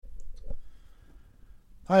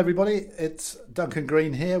Hi everybody, it's Duncan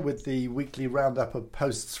Green here with the weekly roundup of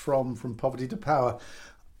posts from Poverty to Power.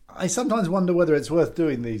 I sometimes wonder whether it's worth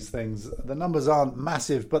doing these things. The numbers aren't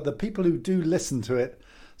massive, but the people who do listen to it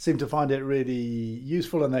seem to find it really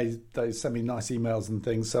useful, and they send me nice emails and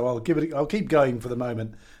things. So I'll keep going for the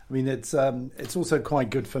moment. I mean, it's also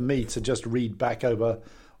quite good for me to just read back over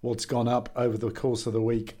what's gone up over the course of the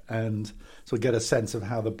week and sort of get a sense of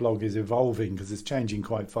how the blog is evolving, because it's changing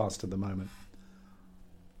quite fast at the moment.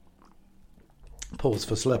 Pause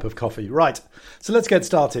for slurp of coffee. Right, so let's get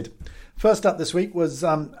started. First up this week was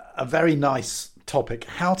a very nice topic: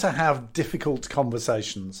 how to have difficult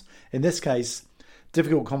conversations. In this case,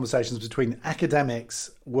 difficult conversations between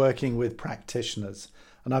academics working with practitioners.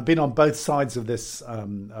 And I've been on both sides of this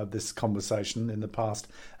conversation in the past,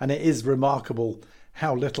 and it is remarkable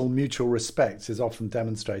how little mutual respect is often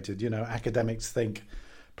demonstrated. You know, academics think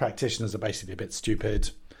practitioners are basically a bit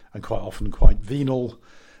stupid and quite often quite venal.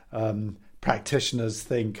 Practitioners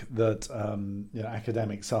think that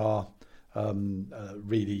academics are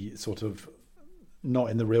really sort of not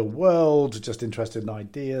in the real world, just interested in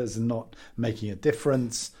ideas and not making a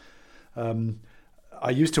difference. I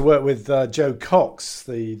used to work with Jo Cox,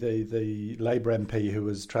 the Labour MP who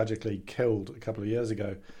was tragically killed a couple of years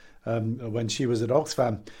ago when she was at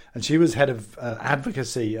Oxfam, and she was head of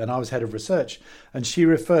advocacy and I was head of research, and she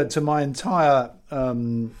referred to my entire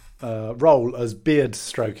role as beard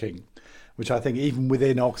stroking, which I think even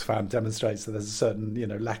within Oxfam demonstrates that there's a certain,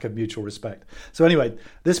 lack of mutual respect. So anyway,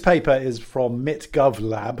 this paper is from MIT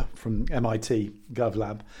GovLab, from MIT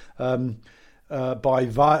GovLab, by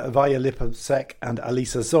Vaya Lipacek and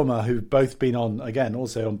Alisa Sommer, who've both been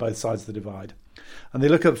also on both sides of the divide. And they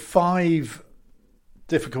look at 5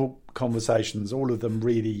 difficult conversations, all of them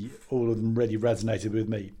really resonated with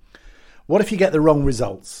me. What if you get the wrong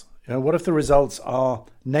results? What if the results are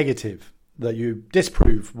negative, that you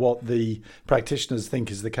disprove what the practitioners think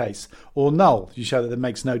is the case, or null, you show that it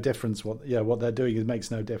makes no difference, what they're doing makes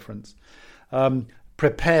no difference.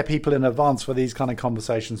 Prepare people in advance for these kind of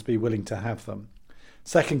conversations, be willing to have them.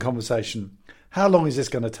 Second conversation, how long is this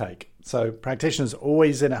going to take? So practitioners are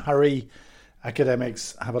always in a hurry.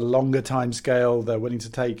 Academics have a longer time scale. They're willing to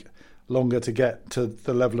take longer to get to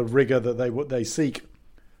the level of rigor that they seek.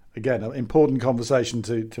 Again, an important conversation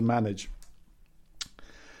to manage.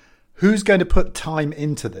 Who's going to put time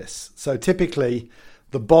into this? So typically,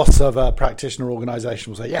 the boss of a practitioner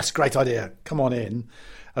organisation will say, yes, great idea, come on in.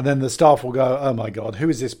 And then the staff will go, oh my God, who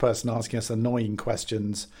is this person asking us annoying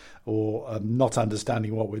questions or not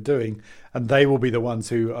understanding what we're doing? And they will be the ones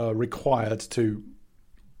who are required to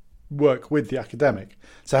work with the academic.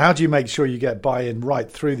 So how do you make sure you get buy-in right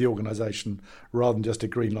through the organisation rather than just a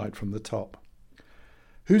green light from the top?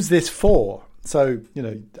 Who's this for? So,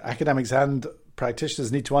 academics and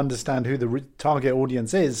practitioners need to understand who the target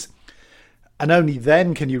audience is, and only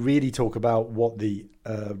then can you really talk about what the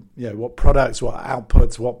what products, what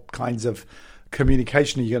outputs, what kinds of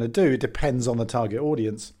communication are you going to do. It depends on the target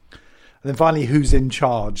audience. And then finally, who's in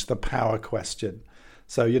charge? The power question.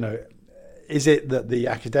 So is it that the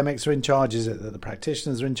academics are in charge? Is it that the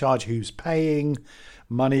practitioners are in charge? Who's paying?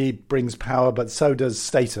 Money brings power, but so does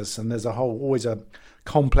status, and there's always a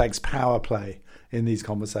complex power play in these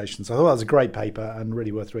conversations. I thought that was a great paper and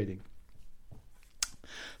really worth reading.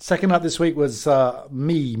 Second up this week was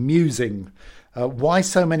me musing. Why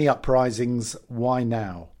so many uprisings? Why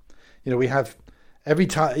now? We have every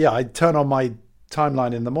time. I turn on my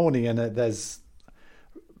timeline in the morning and there's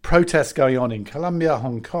protests going on in Colombia,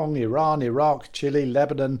 Hong Kong, Iran, Iraq, Chile,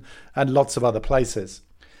 Lebanon, and lots of other places.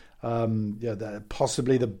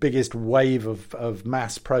 Possibly the biggest wave of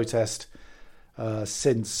mass protest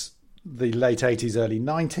since the late 80s, early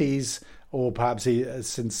 90s, or perhaps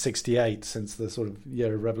since 68, since the sort of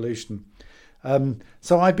year of revolution.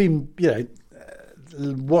 So I've been,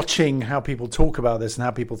 watching how people talk about this and how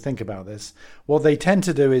people think about this. What they tend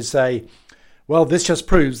to do is say, well, this just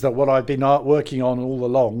proves that what I've been working on all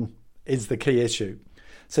along is the key issue.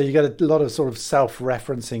 So you get a lot of sort of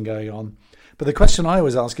self-referencing going on. But the question I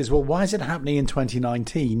always ask is, well, why is it happening in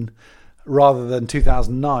 2019 rather than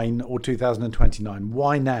 2009 or 2029?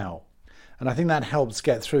 Why now? And I think that helps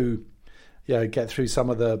get through some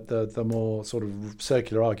of the more sort of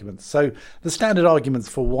circular arguments. So the standard arguments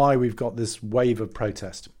for why we've got this wave of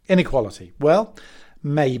protest. Inequality. Well,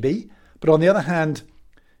 maybe. But on the other hand,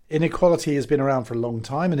 inequality has been around for a long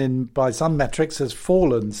time and by some metrics has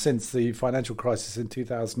fallen since the financial crisis in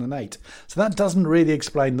 2008. So that doesn't really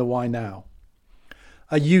explain the why now.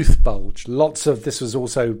 A youth bulge. Lots of this was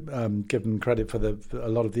also given credit for a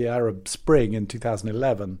lot of the Arab Spring in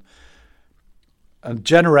 2011. A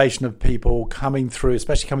generation of people coming through,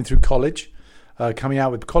 especially coming through college, coming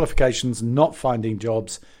out with qualifications, not finding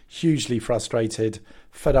jobs, hugely frustrated,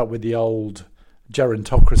 fed up with the old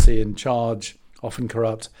gerontocracy in charge, often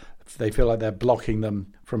corrupt. They feel like they're blocking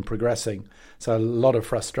them from progressing. So a lot of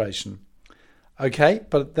frustration. Okay,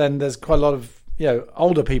 but then there's quite a lot of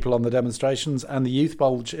older people on the demonstrations, and the youth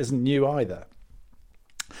bulge isn't new either.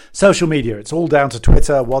 Social media, it's all down to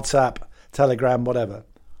Twitter, WhatsApp, Telegram, whatever.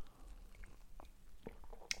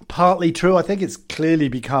 Partly true. I think it's clearly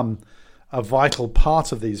become a vital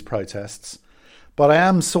part of these protests. But I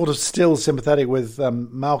am sort of still sympathetic with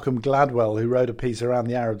Malcolm Gladwell, who wrote a piece around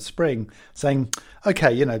the Arab Spring saying,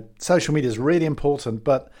 okay, social media is really important,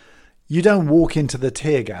 but you don't walk into the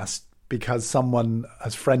tear gas because someone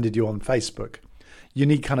has friended you on Facebook. You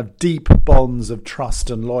need kind of deep bonds of trust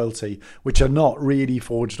and loyalty, which are not really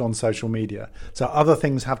forged on social media. So other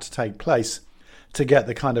things have to take place to get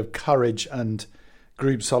the kind of courage and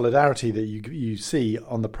group solidarity that you see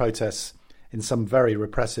on the protests in some very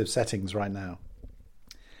repressive settings right now.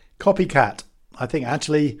 Copycat. I think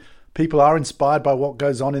actually people are inspired by what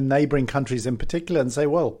goes on in neighbouring countries in particular and say,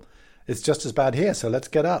 well, it's just as bad here, so let's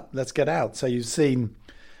get up, let's get out. So you've seen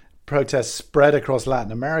protests spread across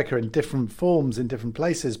Latin America in different forms in different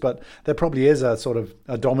places, but there probably is a sort of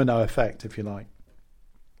a domino effect, if you like.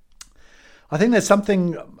 I think there's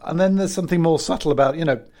something, and then there's something more subtle about,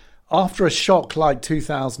 after a shock like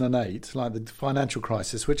 2008, like the financial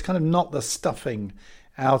crisis, which kind of knocked the stuffing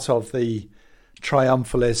out of the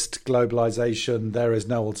triumphalist globalization, there is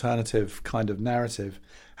no alternative kind of narrative.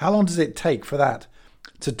 How long does it take for that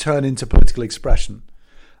to turn into political expression?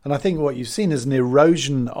 And I think what you've seen is an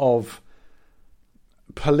erosion of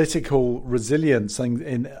political resilience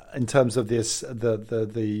in terms of this,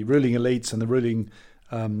 the ruling elites and the ruling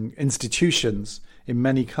institutions in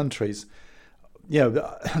many countries.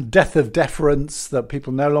 The death of deference, that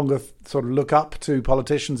people no longer sort of look up to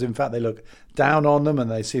politicians. In fact, they look down on them and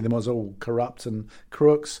they see them as all corrupt and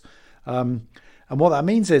crooks. And what that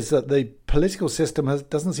means is that the political system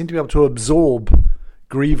doesn't seem to be able to absorb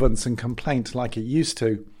grievance and complaint like it used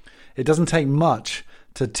to. It doesn't take much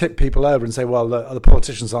to tip people over and say, well, the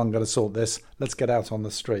politicians aren't going to sort this. Let's get out on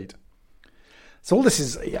the street. So all this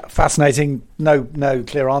is fascinating. No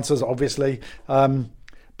clear answers, obviously.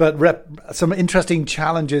 But some interesting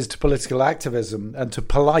challenges to political activism and to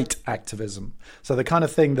polite activism. So the kind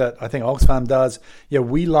of thing that I think Oxfam does,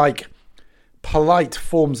 we like polite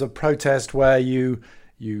forms of protest where you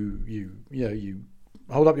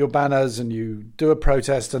hold up your banners and you do a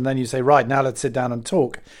protest and then you say, right, now let's sit down and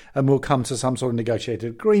talk and we'll come to some sort of negotiated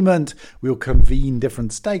agreement. We'll convene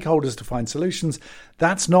different stakeholders to find solutions.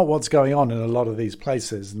 That's not what's going on in a lot of these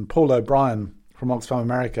places. And Paul O'Brien from Oxfam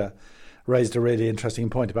America raised a really interesting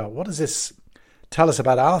point about what does this tell us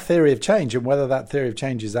about our theory of change and whether that theory of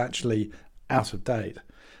change is actually out of date.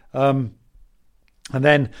 And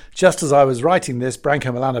then just as I was writing this,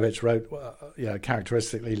 Branko Milanovic wrote a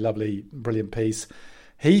characteristically lovely, brilliant piece.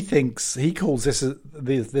 He calls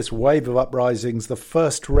this wave of uprisings the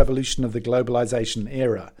first revolution of the globalization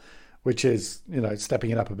era, which is,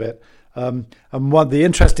 stepping it up a bit. And the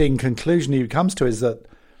interesting conclusion he comes to is that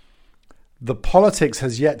the politics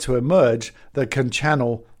has yet to emerge that can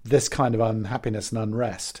channel this kind of unhappiness and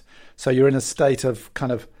unrest. So you're in a state of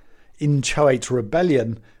kind of inchoate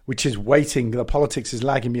rebellion, which is waiting. The politics is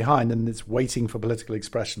lagging behind and it's waiting for political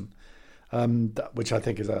expression, which I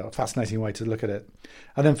think is a fascinating way to look at it.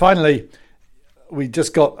 And then finally, we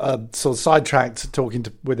just got sort of sidetracked talking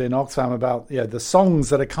within Oxfam about the songs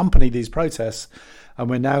that accompany these protests. And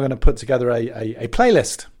we're now going to put together a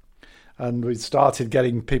playlist. And we started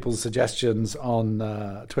getting people's suggestions on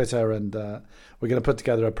Twitter, and we're going to put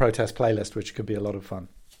together a protest playlist, which could be a lot of fun.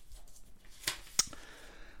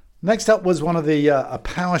 Next up was one of the a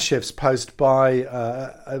Power Shifts post by,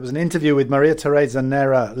 it was an interview with Maria Teresa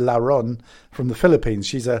Nera Laron from the Philippines.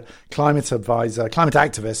 She's a climate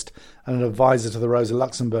activist and an advisor to the Rosa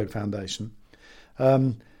Luxemburg Foundation.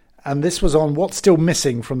 And this was on what's still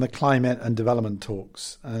missing from the climate and development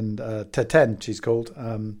talks. And Teten, she's called,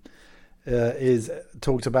 is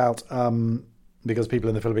talked about, because people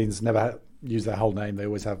in the Philippines never use their whole name, they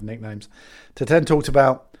always have nicknames. Teten talked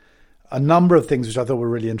about a number of things which I thought were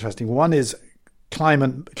really interesting. One is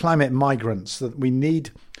climate migrants, that we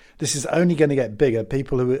need. This is only going to get bigger,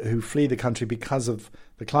 people who flee the country because of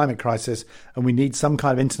the climate crisis, and we need some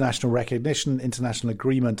kind of international recognition, international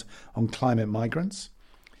agreement on climate migrants.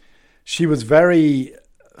 She was fairly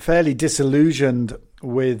disillusioned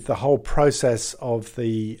with the whole process of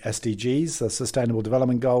the SDGs, the Sustainable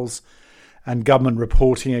Development Goals, and government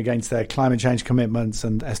reporting against their climate change commitments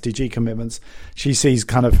and SDG commitments. She sees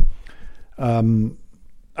kind of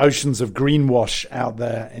oceans of greenwash out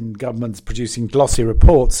there in governments producing glossy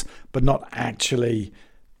reports, but not actually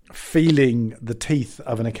feeling the teeth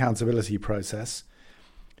of an accountability process.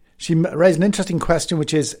 She raised an interesting question,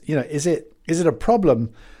 which is, is it a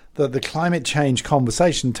problem that the climate change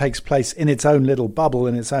conversation takes place in its own little bubble,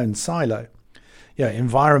 in its own silo?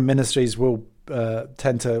 Environment ministries will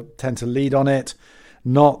tend to lead on it,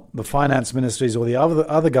 not the finance ministries or the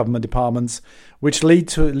other government departments, which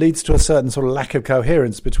leads to a certain sort of lack of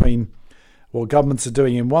coherence between what governments are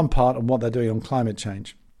doing in one part and what they're doing on climate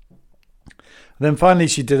change. And then finally,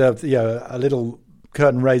 she did a little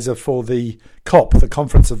curtain raiser for the COP, the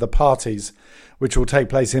Conference of the Parties, which will take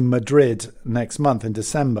place in Madrid next month in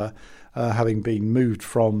December, having been moved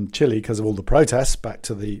from Chile because of all the protests back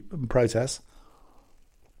to the protests.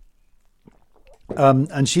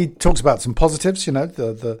 And she talks about some positives,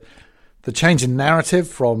 the change in narrative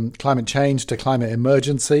from climate change to climate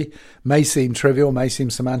emergency may seem trivial, may seem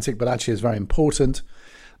semantic, but actually is very important.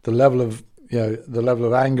 The level of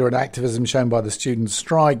anger and activism shown by the student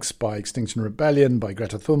strikes, by Extinction Rebellion, by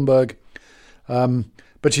Greta Thunberg.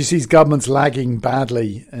 But she sees governments lagging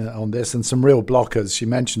badly on this and some real blockers. She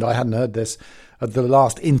mentioned, I hadn't heard this, at the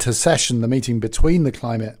last intersession, the meeting between the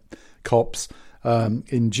climate COPs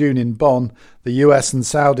in June in Bonn, the US and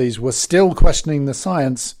Saudis were still questioning the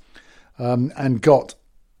science and got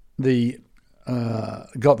that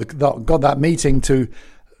meeting to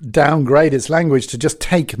downgrade its language to just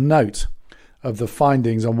take note of the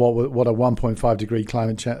findings on what a 1.5 degree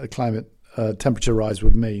climate temperature rise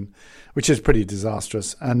would mean, which is pretty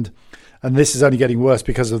disastrous. And this is only getting worse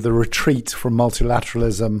because of the retreat from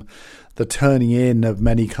multilateralism, the turning in of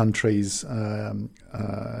many countries,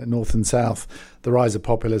 north and south, the rise of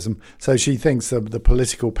populism. So she thinks the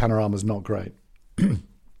political panorama is not great. And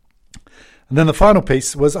then the final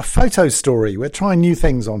piece was a photo story. We're trying new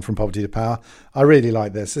things on From Poverty to Power. I really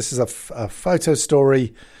like this. This is a photo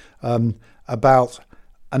story about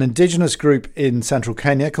an indigenous group in central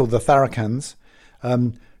Kenya called the Tharakans,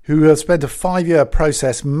 who have spent a 5-year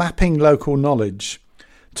process mapping local knowledge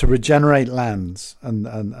to regenerate lands. And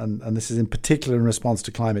this is in particular in response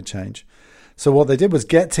to climate change. So what they did was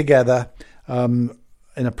get together in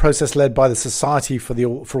a process led by the Society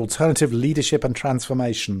for Alternative Leadership and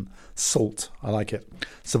Transformation, SALT, I like it,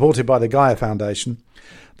 supported by the Gaia Foundation.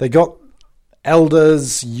 They got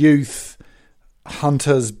elders, youth,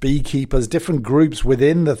 hunters, beekeepers, different groups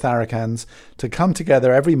within the Tharakans to come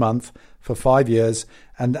together every month for 5 years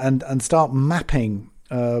and start mapping,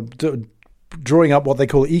 drawing up what they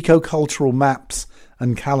call eco-cultural maps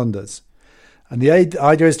and calendars. And the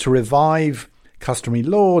idea is to revive customary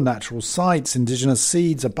law, natural sites, indigenous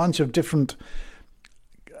seeds, a bunch of different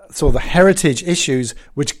sort of heritage issues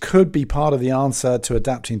which could be part of the answer to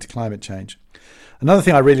adapting to climate change. Another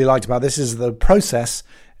thing I really liked about this is the process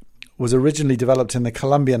was originally developed in the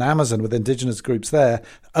Colombian Amazon with indigenous groups there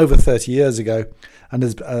over 30 years ago and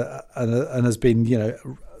has been,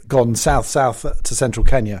 gone south to central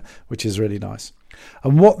Kenya, which is really nice.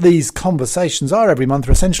 And what these conversations are every month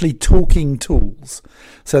are essentially talking tools.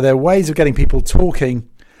 So they're ways of getting people talking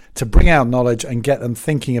to bring out knowledge and get them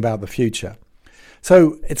thinking about the future.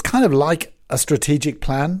 So it's kind of like a strategic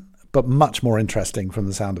plan, but much more interesting from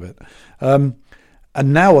the sound of it.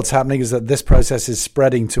 And now what's happening is that this process is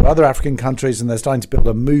spreading to other African countries and they're starting to build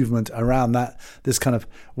a movement around this kind of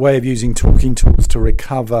way of using talking tools to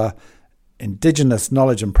recover indigenous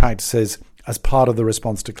knowledge and practices as part of the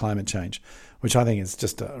response to climate change, which I think is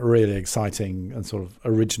just a really exciting and sort of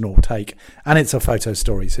original take. And it's a photo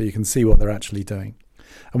story, so you can see what they're actually doing.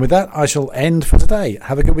 And with that, I shall end for today.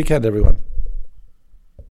 Have a good weekend, everyone.